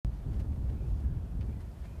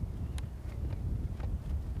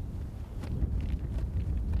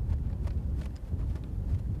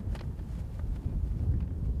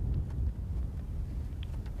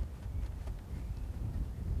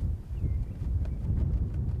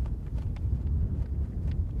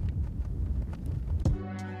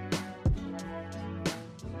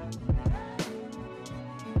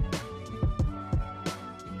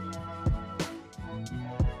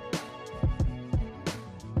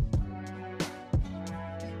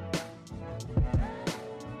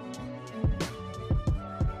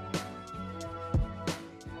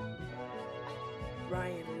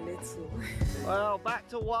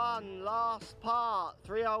to 1, last part,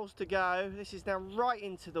 3 holes to go. This is now right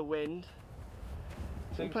into the wind.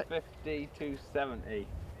 250, 270.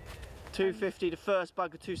 250 the first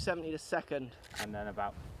bugger, 270 the second. And then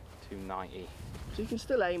about 290. So you can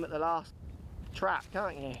still aim at the last trap,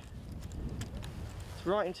 can't you? It's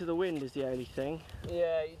right into the wind is the only thing.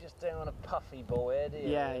 Yeah, you just don't want a puffy ball here, do you?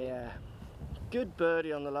 Yeah, yeah. Good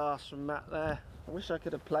birdie on the last from Matt there. I wish I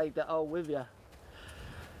could have played that hole with you.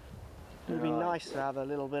 It would be nice to have a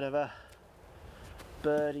little bit of a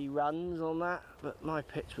birdie runs on that, but my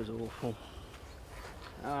pitch was awful.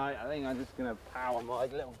 Alright, I think I'm just going to power my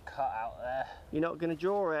little cut out there. You're not going to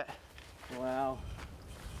draw it? Well,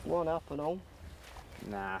 1 up and all.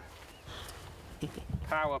 Nah.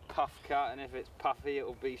 Power puff cut, and if it's puffy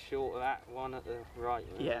it'll be short of that one at the right.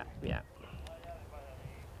 Yeah, yeah.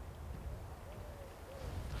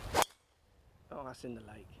 Oh, that's in the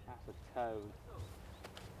lake. That's a toad.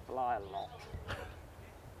 Fly a lot.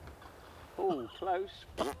 Oh, close.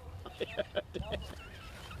 Do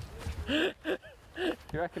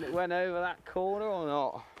you reckon it went over that corner or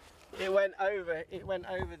not? It went over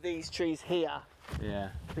these trees here. Yeah.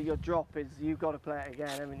 But your drop is, you've got to play it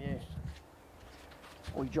again, haven't you?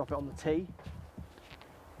 Or you drop it on the tee.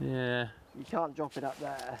 Yeah. You can't drop it up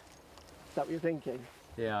there. Is that what you're thinking?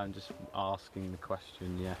 Yeah, I'm just asking the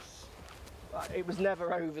question, yes. It was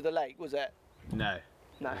never over the lake, was it? No.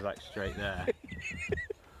 No. It was like straight there.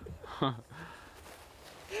 I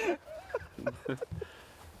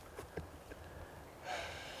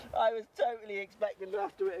was totally expecting to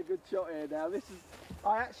have to hit a good shot here now.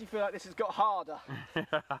 I actually feel like this has got harder.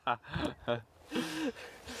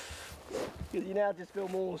 Because you now just feel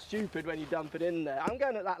more stupid when you dump it in there. I'm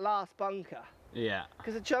going at that last bunker. Yeah.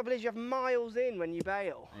 Because the trouble is you have miles in when you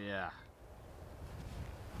bail. Yeah.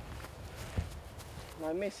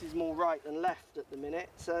 My miss is more right than left at the minute,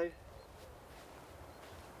 so...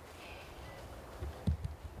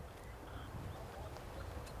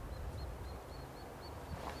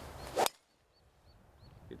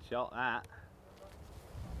 Good shot, that.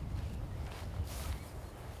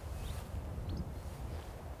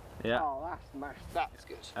 Yeah. Oh, that's smashed. That's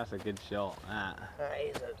good. That's a good shot, that. That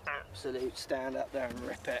is an absolute stand up there and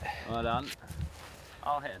rip it. Well done.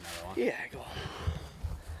 I'll hit another one. Yeah, go on.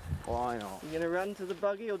 Why not? You going to run to the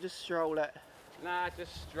buggy or just stroll it? Nah,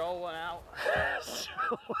 just stroll one out.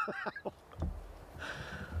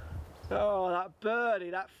 Oh, that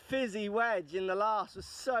birdie, that fizzy wedge in the last was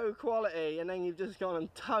so quality, and then you've just gone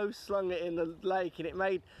and toe slung it in the lake, and it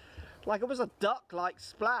made like it was a duck-like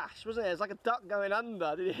splash, wasn't it? It was like a duck going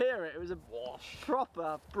under. Did you hear it? It was a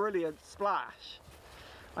proper brilliant splash.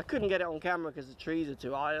 I couldn't get it on camera because the trees are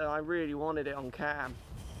too high. I really wanted it on cam.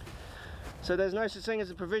 So there's no such thing as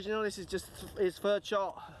a provisional. This is just his third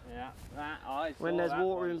shot. Yeah, that I saw. When there's that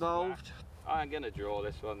water involved. Splash. I'm gonna draw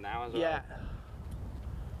this one now as well. Yeah.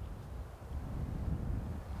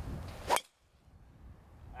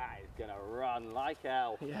 That is gonna run like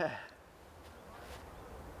hell. Yeah.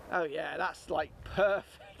 Oh yeah, that's like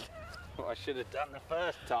perfect. What I should have done the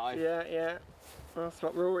first time. Yeah, yeah. That's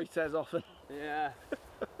what Rory says often. Yeah.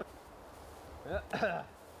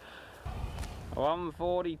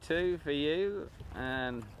 142 for you,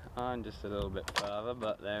 and I'm just a little bit further,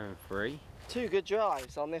 but they're in 3. 2 good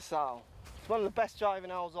drives on this hole. It's one of the best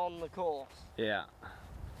driving holes on the course. Yeah.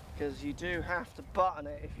 Because you do have to button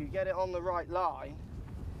it if you get it on the right line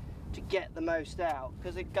to get the most out,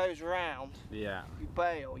 because it goes round. Yeah. If you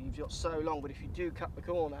bail, you've got so long, but if you do cut the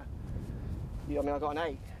corner, I mean, I got an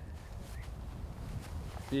 8.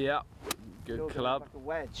 Yep. Good Yours club. like a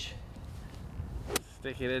wedge.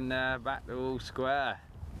 Stick it in there, back to all square.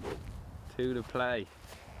 2 to play.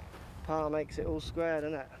 Par makes it all square,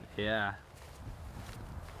 doesn't it? Yeah.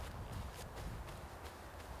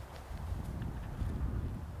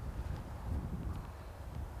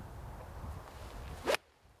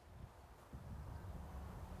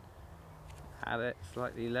 Had it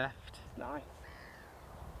slightly left. Nice.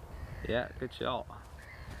 Yeah, good shot.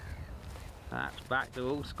 That's back to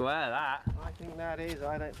all square, that. I think that is.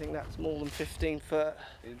 I don't think that's more than 15 foot.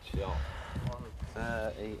 Good shot.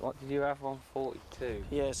 130. What did you have? 142?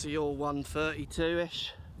 Yeah, so you're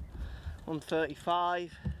 132-ish.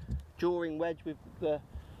 135. Drawing wedge with the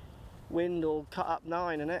wind or cut up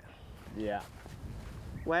 9, isn't it? Yeah.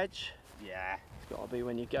 Wedge. Yeah. It's got to be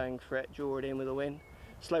when you're going for it. Draw it in with the wind.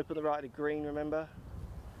 Slope of the right of the green, remember?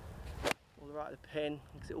 Or the right of the pin,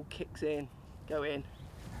 because it all kicks in. Go in.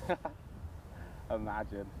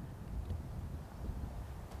 Imagine.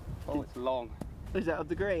 Oh, it's long. Is that of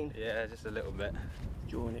the green? Yeah, just a little bit.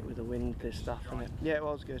 Drawing it with the wind, this stuff, isn't it? Yeah, it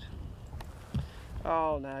was good.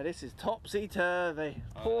 Oh no, this is topsy-turvy.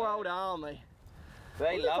 Poor old Army.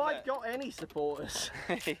 They What love if it. I've got any supporters?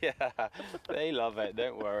 Yeah, they love it,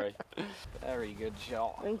 don't worry. Very good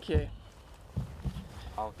shot. Thank you.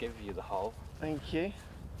 I'll give you the hole. Thank you.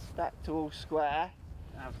 Back to all square.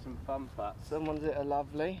 Have some fun putts. Someone's hit a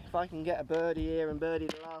lovely. If I can get a birdie here and birdie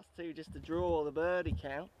the last two just to draw the birdie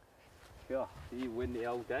count. Gosh, you win the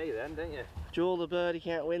whole day then, don't you? Draw the birdie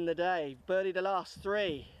count, win the day. Birdie the last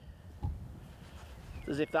three.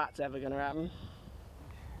 As if that's ever going to happen.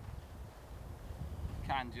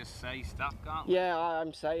 Can just say stuff, can't we? Yeah,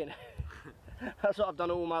 I'm saying it. That's what I've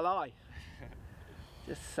done all my life.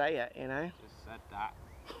 Just say it, you know. Just said that.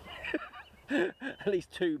 At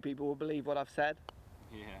least two people will believe what I've said.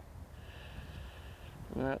 Yeah.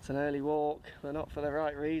 That's an early walk, but not for the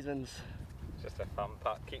right reasons. Just a fun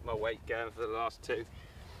putt. Keep my weight going for the last two.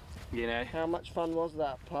 You know. How much fun was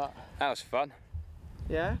that putt? That was fun.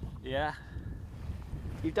 Yeah? Yeah.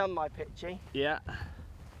 You've done my pitching. Yeah.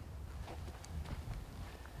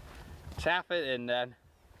 Tap it in then.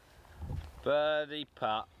 Birdie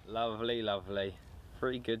putt. Lovely, lovely.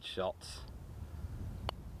 3 good shots.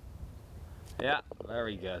 Yeah,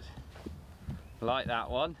 very good. Like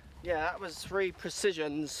that one. Yeah, that was 3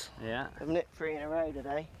 precisions. Yeah. I've nipped 3 in a row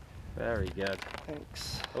today. Very good.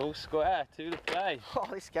 Thanks. All square, 2 to play. Oh,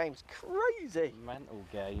 this game's crazy. Mental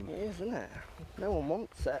game. It is, isn't it? No one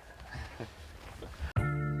wants it.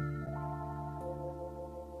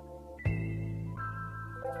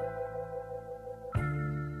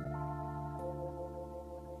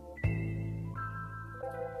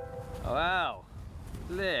 Wow,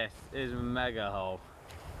 this is a mega hole.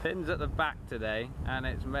 Pins at the back today, and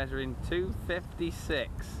it's measuring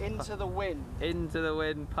 256. Into the wind. Into the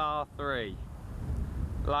wind, par 3.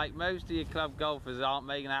 Like most of your club golfers aren't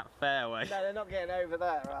making that fairway. No, they're not getting over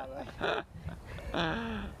there, are they?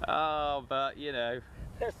 Oh, but you know.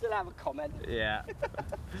 They'll still have a comment. Yeah.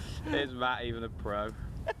 Is Matt even a pro?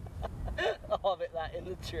 I'll have it that in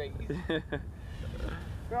the trees.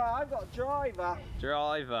 Right, I've got a driver.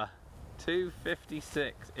 Driver.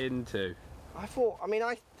 256 into. I thought, I mean,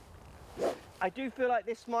 I do feel like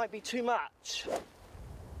this might be too much.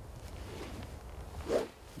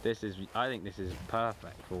 This is, I think this is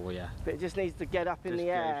perfect for you. But it just needs to get up in Just the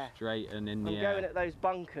go air. straight and in the I'm air. going at those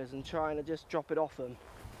bunkers and trying to just drop it off them.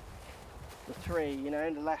 The 3, you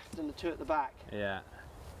know, the left and the 2 at the back. Yeah.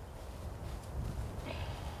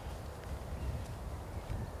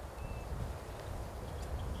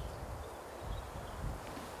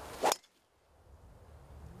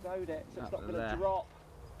 Load it, so it's Up not going to there. drop.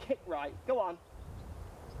 Kick right, go on.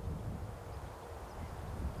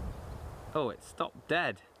 Oh, it stopped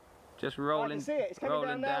dead. Just rolling. I can see it, it's coming rolling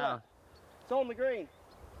down now. Look. It's on the green.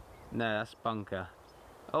 No, that's bunker.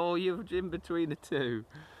 Oh, you're in between the 2.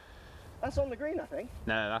 That's on the green, I think.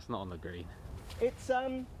 No, that's not on the green. It's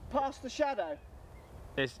past the shadow.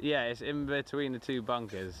 It's, yeah, it's in between the 2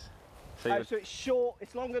 bunkers. So, Oh, so it's short,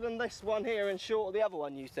 it's longer than this one here and short of the other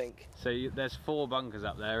one, you think? there's 4 bunkers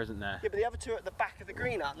up there, isn't there? Yeah, but the other 2 are at the back of the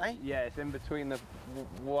green, aren't they? Yeah, it's in between the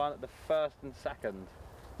first and second.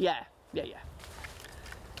 Yeah.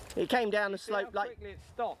 It came down the See how slope like quickly it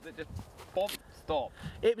stopped. It just boom, stopped.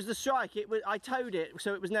 it was the strike. It was. I towed it,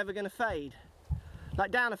 so it was never going to fade.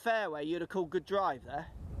 Like down a fairway, you'd have called good drive there.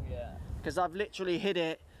 Yeah. Because I've literally hit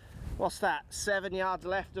it. What's that? 7 yards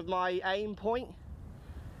left of my aim point.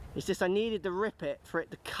 It's just I needed to rip it for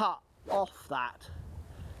it to cut off that.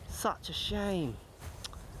 Such a shame.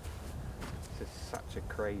 This is such a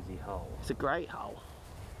crazy hole. It's a great hole.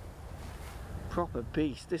 Proper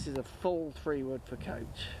beast. This is a full 3-wood for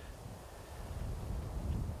Coach.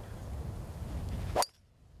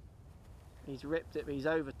 He's ripped it, but he's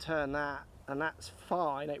overturned that, and that's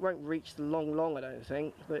fine. It won't reach the long, I don't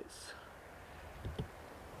think, but it's...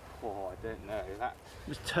 Oh, I don't know. That It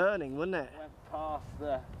was turning, wasn't it? went past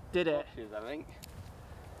the Did it? bushes, I think.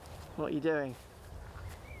 What are you doing?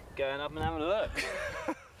 Going up and having a look.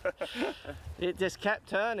 It just kept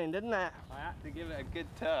turning, didn't it? I had to give it a good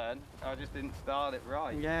turn. I just didn't start it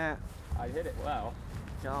right. Yeah. I hit it well.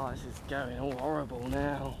 God, this is going all horrible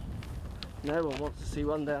now. No one wants to see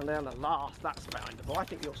one down at last. That's findable. I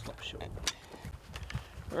think you'll stop short.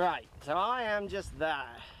 Right, so I am just there.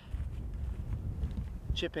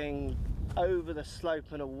 Chipping over the slope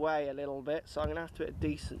and away a little bit, so I'm going to have to hit a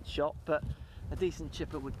decent shot, but a decent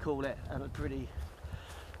chipper would call it a pretty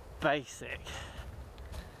basic.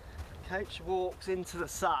 Coach walks into the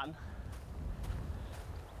sun.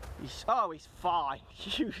 He's fine.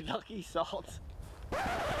 You lucky sod.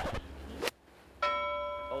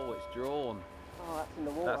 Oh, it's drawn. Oh, that's in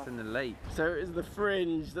the water. That's in the lake. So it was the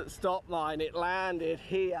fringe that stopped mine. It landed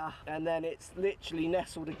here, and then it's literally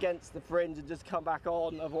nestled against the fringe and just come back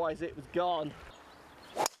on, otherwise it was gone.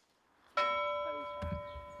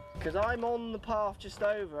 because I'm on the path just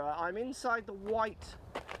over. I'm inside the white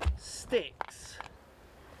sticks.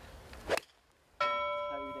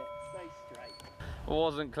 Hold it, stay straight.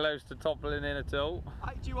 Wasn't close to toppling in at all.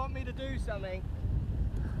 Do you want me to do something?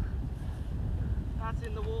 That's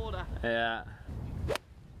in the water. Yeah.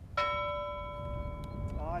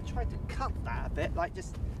 Oh, I tried to cut that a bit, like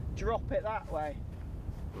just drop it that way.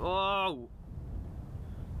 Whoa!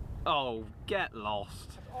 Oh, get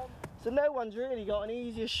lost. So no one's really got an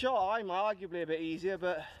easier shot. I'm arguably a bit easier,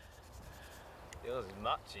 but... Yours is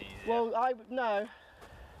much easier. Well, no.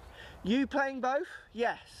 You playing both?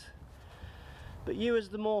 Yes. But you as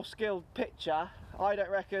the more skilled pitcher, I don't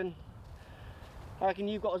reckon... I reckon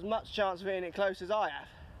you've got as much chance of hitting it close as I have.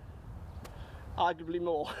 Arguably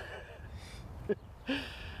more.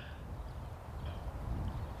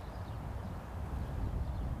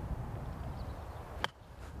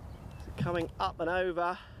 Coming up and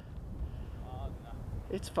over. Oh, no.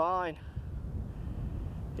 It's fine.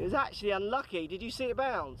 It was actually unlucky. Did you see it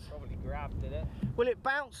bounce? Probably grabbed it. Well, it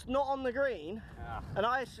bounced not on the green, and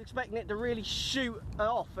I was expecting it to really shoot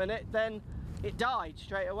off, and then it died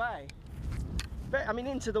straight away. But, I mean,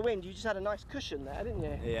 into the wind, you just had a nice cushion there, didn't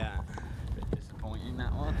you? Yeah. A bit disappointing,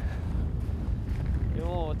 that one.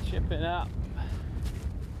 You're chipping up.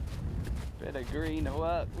 Bit of green to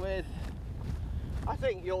work with. I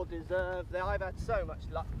think you're deserved. I've had so much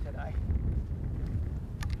luck today.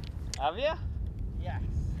 Have you? Yes.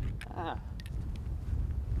 Ah.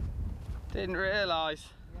 Didn't realise.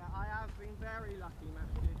 Yeah, I have been very lucky,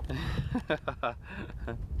 Matthew.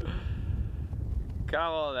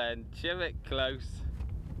 Come on then, chip it close.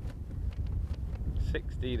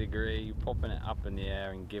 60 degree, popping it up in the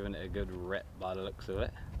air and giving it a good rip by the looks of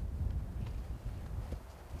it.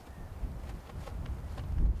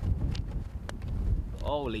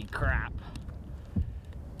 Holy crap.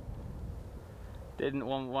 Didn't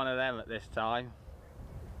want one of them at this time.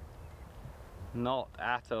 Not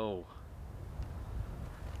at all.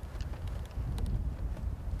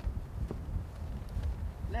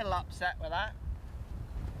 Little upset with that.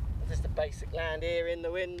 Just a basic land here in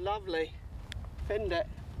the wind, lovely. Finned it.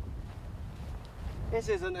 This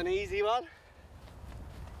isn't an easy one.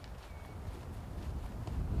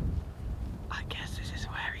 I guess this is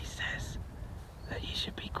where he says that you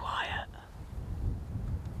should be quiet.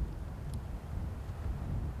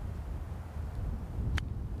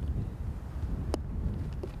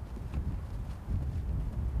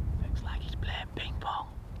 Looks like he's playing ping pong.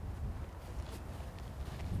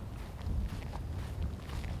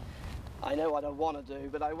 I know what I want to do,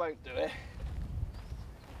 but I won't do it.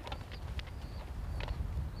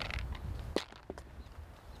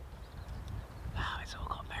 Wow, it's all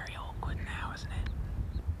got very awkward now, hasn't it?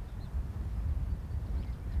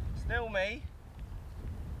 Still me.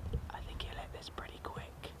 I think he'll hit this pretty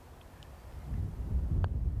quick.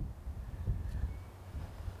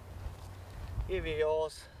 Give you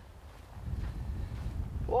yours.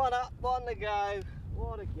 One up, one to go.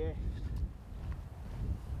 What a gift.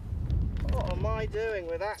 What am I doing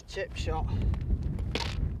with that chip shot?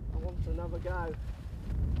 I want another go.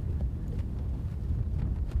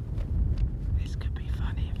 This could be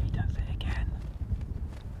funny if he does it again.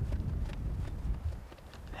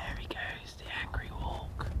 There he goes, the angry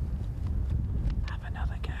walk. Have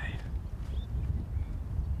another go.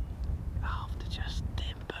 After just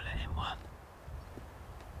dim bullet in one.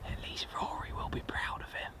 At least Rory will be proud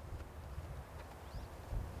of him.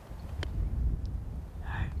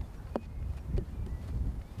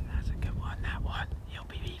 That one, he'll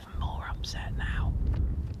be even more upset now.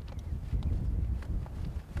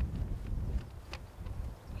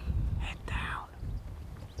 Head down.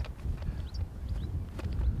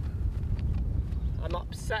 I'm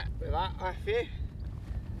upset with that, Matthew.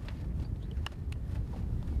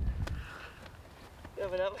 You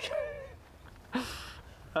have another go.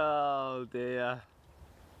 Oh dear.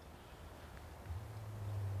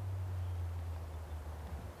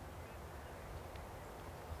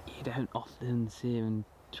 You don't often see him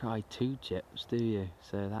try 2 chips, do you?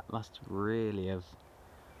 So that must really have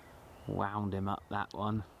wound him up, that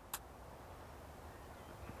one.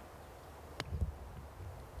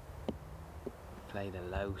 Played a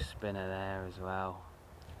low spinner there as well.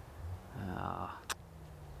 Ah,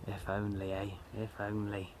 if only, eh? If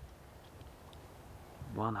only.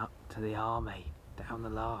 One up to the army, down the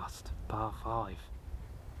last, par 5.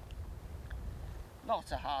 Not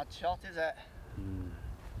a hard shot, is it?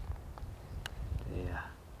 Yeah,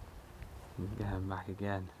 he's going back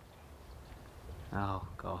again. Oh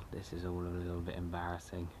god, this is all a little bit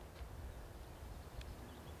embarrassing.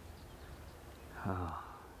 Oh.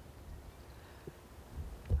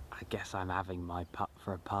 I guess I'm having my putt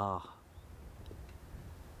for a par.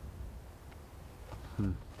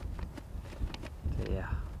 Dear.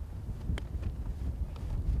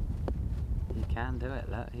 He can do it,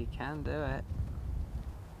 look, he can do it.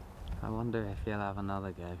 I wonder if he'll have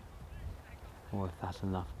another go, or if that's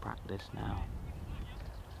enough practice now.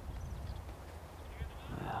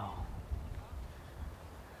 Well,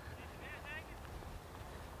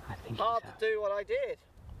 I think hard to do what I did.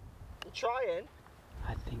 I'm trying.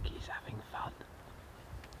 I think he's having fun.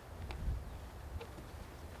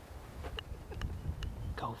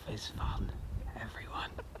 Golf is fun,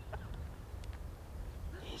 everyone.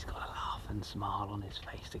 He's got a laugh and smile on his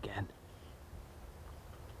face again.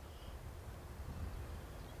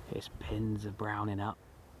 His pins are browning up.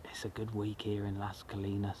 It's a good week here in Las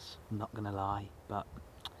Colinas, I'm not gonna lie, but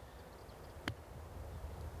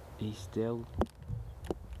he's still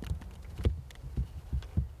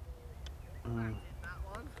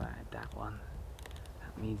fired that one.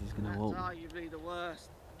 That means he's gonna walk. That's arguably the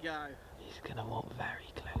worst go. He's gonna walk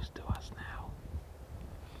very close to us now.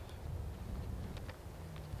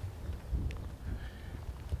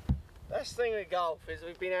 Best thing with golf is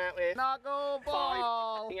we've been out here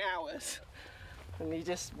Knuckleball! 5 hours and you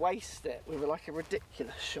just waste it with like a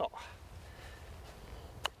ridiculous shot.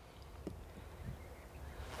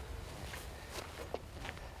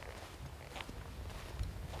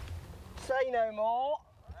 Say no more.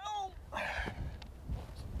 Oh.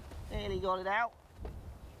 Nearly got it out.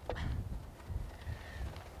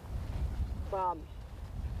 Bum.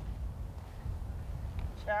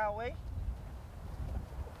 Shall we?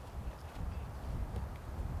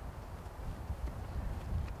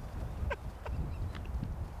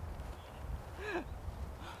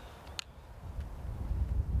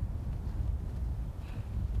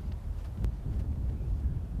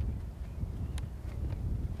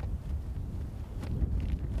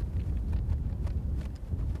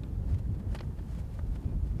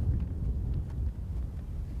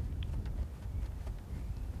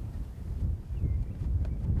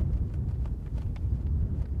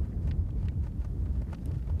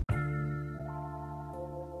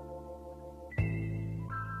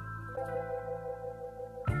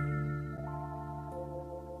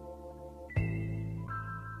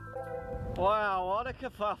 Wow, what a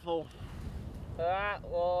kerfuffle. That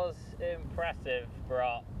was impressive,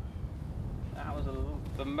 Brock. That was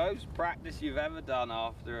the most practice you've ever done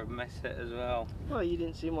after a miss hit as well. Well, you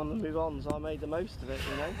didn't seem on the move on, so I made the most of it,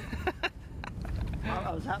 you know.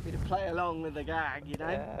 I was happy to play along with the gag, you know.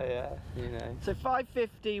 Yeah, you know. So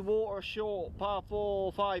 550, water short, par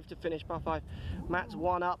 4, 5 to finish, par 5. Matt's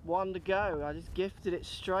 1 up, 1 to go. I just gifted it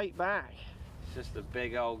straight back. It's just a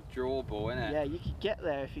big old draw ball, isn't it? Yeah, you could get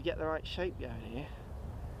there if you get the right shape going here.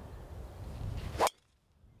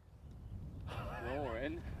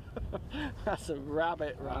 Roaring. That's a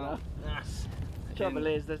rabbit runner. That's The trouble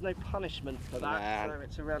is, there's no punishment for that, Nah. so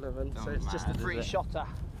it's irrelevant. So Don't it's just a matter, does free it? shotter.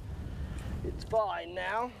 It's fine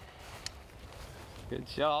now. Good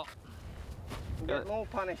shot. You get more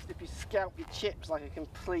punished if you scalp your chips like a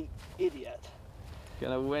complete idiot.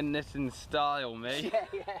 Gonna win this in style, me.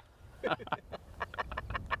 Yeah.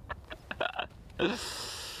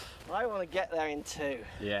 I want to get there in 2.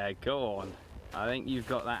 Yeah, go on. I think you've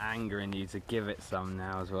got that anger in you to give it some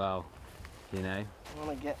now as well, you know? I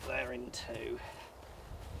want to get there in 2.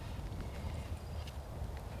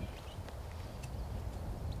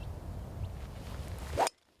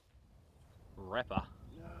 Ripper.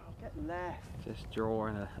 No, get left. Just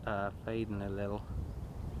drawing fading a little.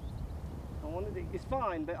 I wanted it, it's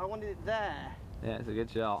fine, but I wanted it there. Yeah, it's a good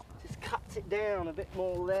shot. Just cuts it down a bit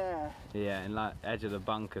more there. Yeah, and like edge of the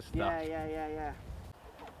bunker stuff. Yeah.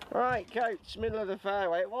 Right, coach, middle of the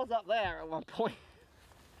fairway. It was up there at one point.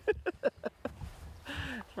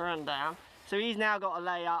 Run down. So he's now got to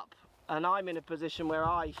lay up, and I'm in a position where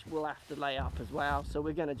I will have to lay up as well. So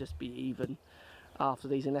we're going to just be even after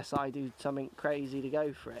these, unless I do something crazy to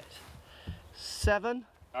go for it. 7.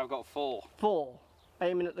 I've got 4. 4.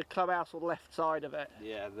 Aiming at the clubhouse or the left side of it.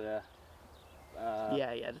 Yeah, the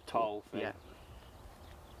Yeah, the toll thing. Yeah.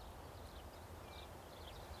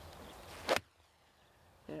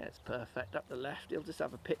 Yeah, it's perfect. Up the left, he'll just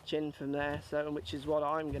have a pitch in from there, so which is what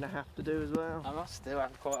I'm going to have to do as well. I must still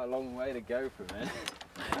have quite a long way to go from it.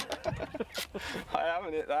 I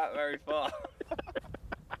haven't hit that very far.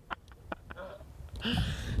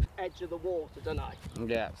 Edge of the water, don't I?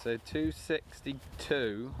 Yeah, so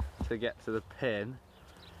 262 to get to the pin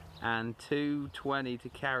and 220 to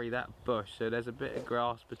carry that bush, so there's a bit of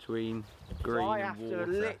grass between green So I and have water.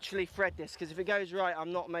 to literally thread this, because if it goes right,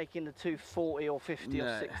 I'm not making the 240 or 50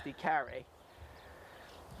 or 60 carry.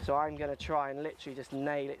 So I'm going to try and literally just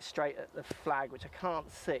nail it straight at the flag, which I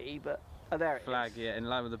can't see, but there it Flag, is. yeah, in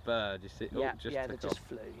line with the bird. You see, Yeah, just yeah, they took just off.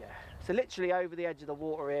 flew, yeah. So literally over the edge of the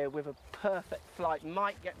water here with a perfect flight,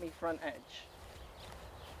 might get me front edge.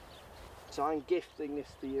 So I'm gifting this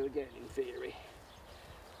to you again in theory.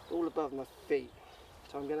 All above my feet.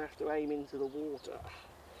 So I'm going to have to aim into the water.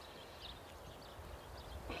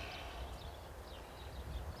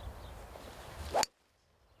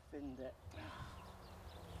 Finned it.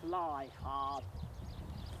 Fly hard.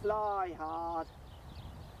 Fly hard.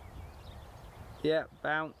 Yeah,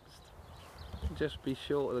 bounced. Just be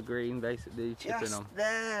short of the green, basically, chipping Just on.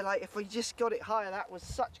 there, like if we just got it higher, that was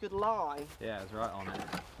such good line. Yeah, it's right on it.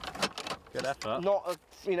 Good effort. Not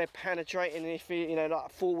a, you know, penetrating if you know, like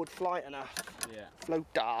forward flight enough. Yeah.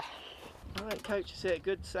 Floater. Right, coach is here,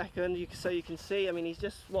 good second. So you can see, I mean, he's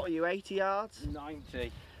just, what are you, 80 yards?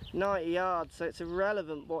 90. 90 yards, so it's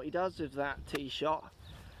irrelevant what he does with that tee shot.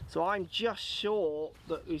 So I'm just short,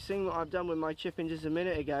 that we've seen what I've done with my chipping just a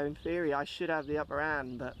minute ago. In theory, I should have the upper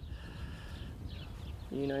hand, but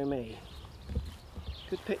you know me.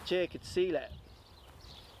 Good pitch here, could seal it.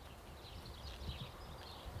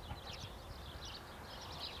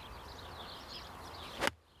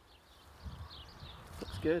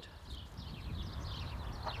 Looks good.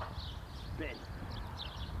 Spin.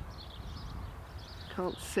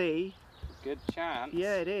 Can't see. Good chance.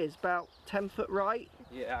 Yeah, it is. About 10 foot right.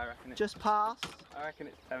 Yeah, I reckon it's Just past. I reckon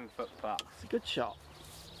it's 10 foot past. It's a good shot.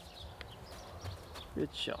 Good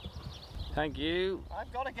shot. Thank you.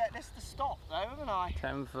 I've got to get this to stop though, haven't I?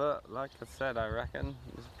 10 foot, like I said, I reckon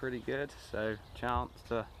is pretty good. So, chance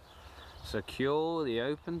to secure the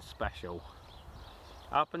Open Special.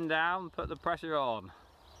 Up and down, put the pressure on.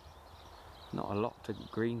 Not a lot to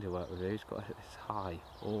green to work with here. He's got to hit this high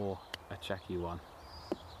or a checky one.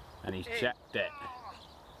 And he's checked it.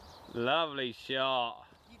 Lovely shot.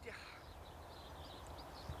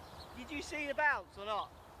 Did you see the bounce or not?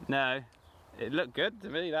 No, it looked good to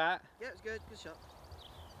me, that. Yeah, it was good. Good shot.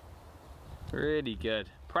 Really good.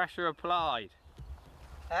 Pressure applied.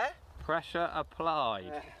 Eh? Pressure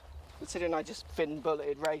applied. Considering I just fin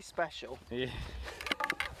bulleted Ray Special. Yeah.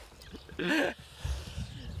 That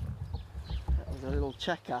was a little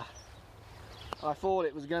checker. I thought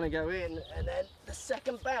it was going to go in, and then the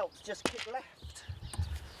second bounce just kicked left.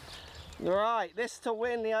 Right, this to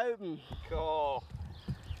win the Open. Cool.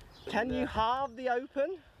 Can you halve the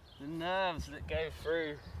Open? The nerves that go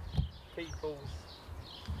through people's...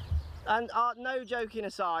 And no joking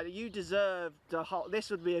aside, you deserved a hot.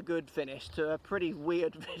 This would be a good finish to a pretty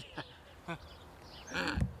weird video.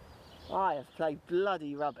 I have played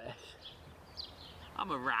bloody rubbish.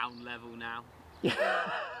 I'm around level now.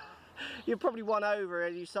 You're probably one over,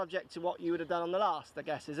 and you subject to what you would have done on the last, I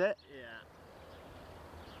guess, is it? Yeah.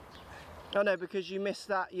 Oh no, because you missed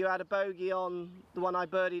that. You had a bogey on the one I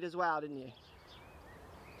birdied as well, didn't you?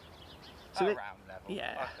 So around level,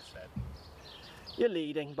 yeah. like I said. You're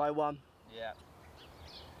leading by one. Yeah.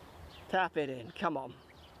 Tap it in, come on.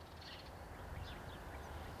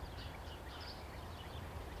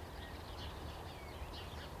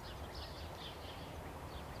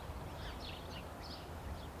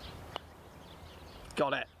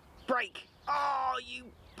 Got it. Break! Oh, you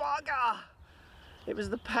bugger! It was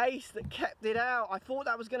the pace that kept it out. I thought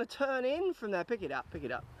that was going to turn in from there. Pick it up, pick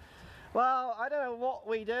it up. Well, I don't know what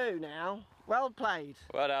we do now. Well played.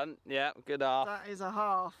 Well done. Yeah, good half. That is a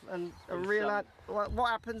half and a And real... some. What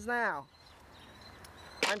happens now?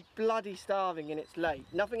 I'm bloody starving and it's late.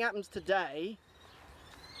 Nothing happens today.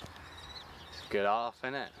 It's a good half,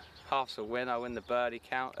 innit? Half's a win. I win the birdie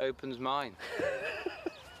count. Open's mine.